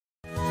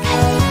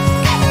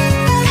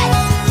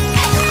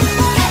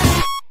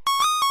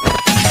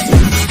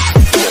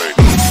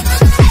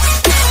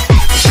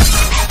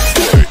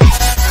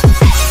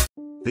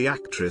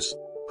actress,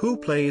 who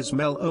plays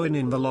Mel Owen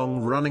in the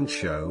long-running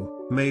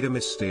show, made a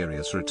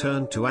mysterious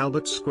return to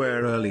Albert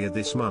Square earlier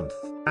this month,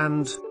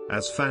 and,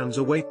 as fans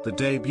await the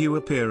debut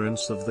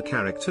appearance of the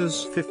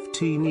character's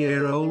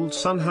 15-year-old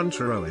son Hunte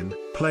Owen,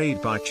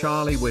 played by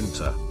Charlie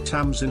Winter,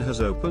 Tamzin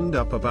has opened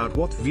up about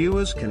what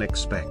viewers can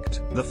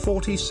expect. The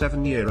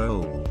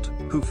 47-year-old,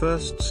 who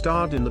first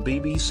starred in the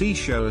BBC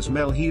show as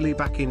Mel Healy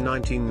back in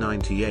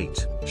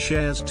 1998,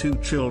 shares 2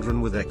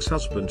 children with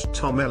ex-husband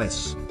Tom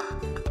Ellis.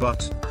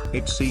 But,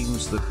 it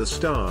seems that the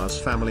star's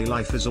family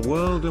life is a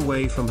world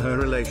away from her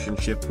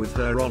relationship with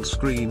her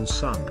on-screen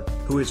son,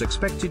 who is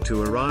expected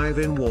to arrive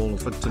in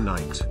Walford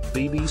tonight.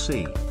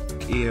 BBC.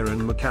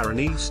 Ian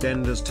McCarran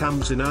EastEnders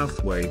Tamzin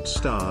Outhwaite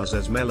stars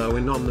as Mel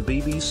Owen on the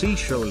BBC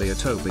show Leah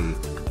Toby.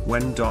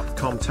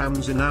 When.com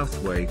Tamzin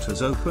Outhwaite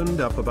has opened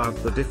up about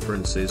the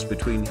differences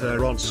between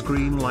her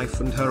on-screen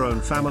life and her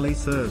own family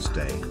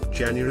Thursday,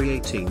 January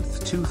 18,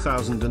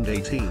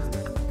 2018.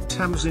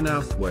 Tamzin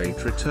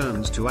Outhwaite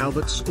returns to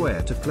Albert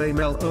Square to play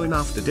Mel Owen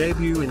after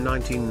debut in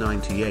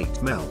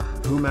 1998. Mel,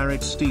 who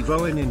married Steve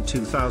Owen in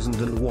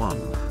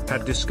 2001,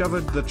 had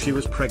discovered that she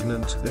was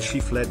pregnant as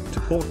she fled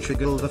to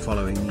Portugal the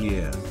following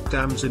year.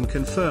 Tamzin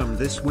confirmed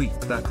this week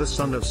that the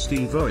son of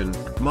Steve Owen,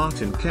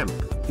 Martin Kemp,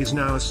 is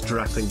now a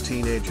strapping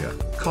teenager,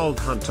 called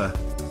Hunte.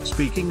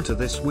 Speaking to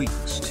this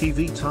week's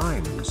TV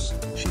Times,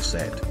 she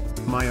said,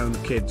 "My own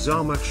kids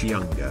are much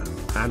younger,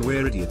 and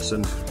we're idiots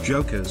and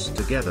jokers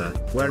together,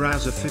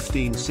 whereas a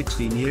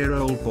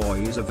 15-16-year-old boy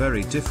is a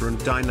very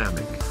different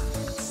dynamic."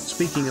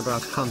 Speaking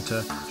about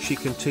Hunte, she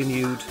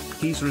continued,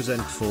 "He's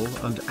resentful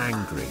and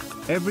angry,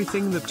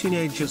 everything that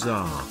teenagers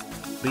are."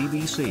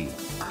 BBC.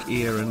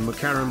 Ian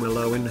McCarran. Mel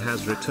Owen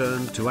has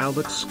returned to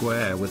Albert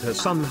Square with her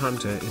son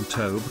Hunte in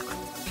tow.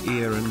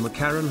 Ian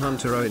McCarran.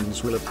 Hunte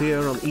Owens will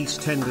appear on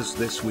EastEnders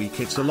this week.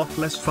 "It's a lot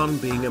less fun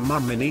being a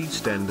mum in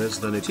EastEnders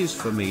than it is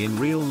for me in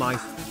real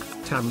life."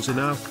 Tamzin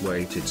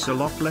Outhwaite. "It's a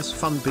lot less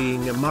fun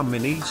being a mum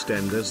in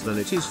EastEnders than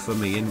it is for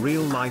me in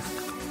real life."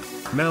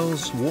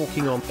 Mel's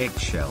walking on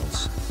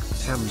eggshells.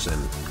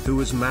 Tamzin, who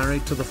was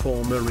married to the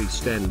former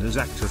EastEnders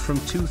actor from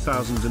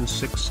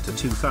 2006 to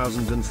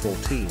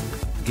 2014,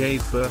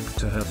 gave birth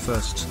to her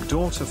first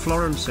daughter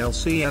Florence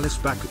Elsie Ellis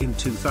back in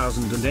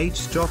 2008.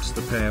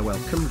 The pair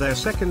welcomed their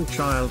second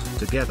child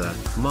together,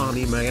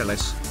 Marnie Mae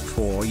Ellis,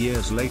 4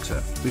 years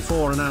later,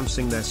 before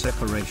announcing their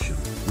separation.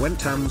 When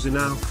Tamzin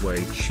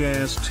Outhwaite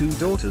shares 2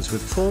 daughters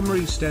with former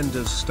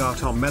EastEnders star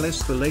Tom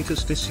Ellis. The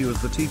latest issue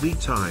of the TV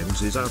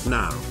Times is out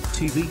now.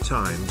 TV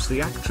Times.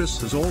 The actress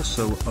has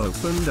also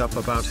opened up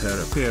about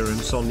her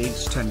appearance on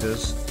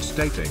EastEnders,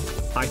 stating,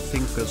 "I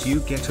think as you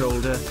get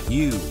older,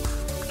 you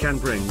can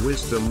bring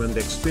wisdom and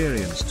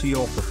experience to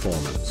your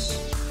performance."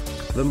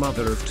 The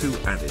mother of 2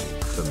 added,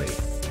 "For me,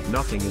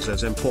 nothing is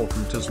as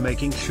important as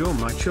making sure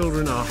my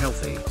children are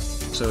healthy.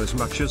 So as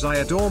much as I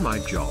adore my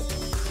job,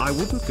 I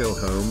wouldn't go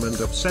home and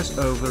obsess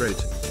over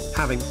it.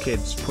 Having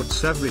kids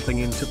puts everything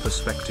into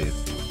perspective."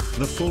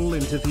 The full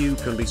interview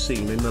can be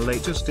seen in the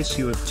latest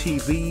issue of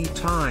TV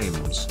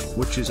Times,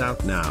 which is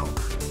out now.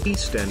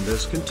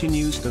 EastEnders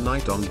continues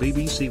tonight on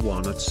BBC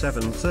One at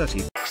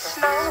 7:30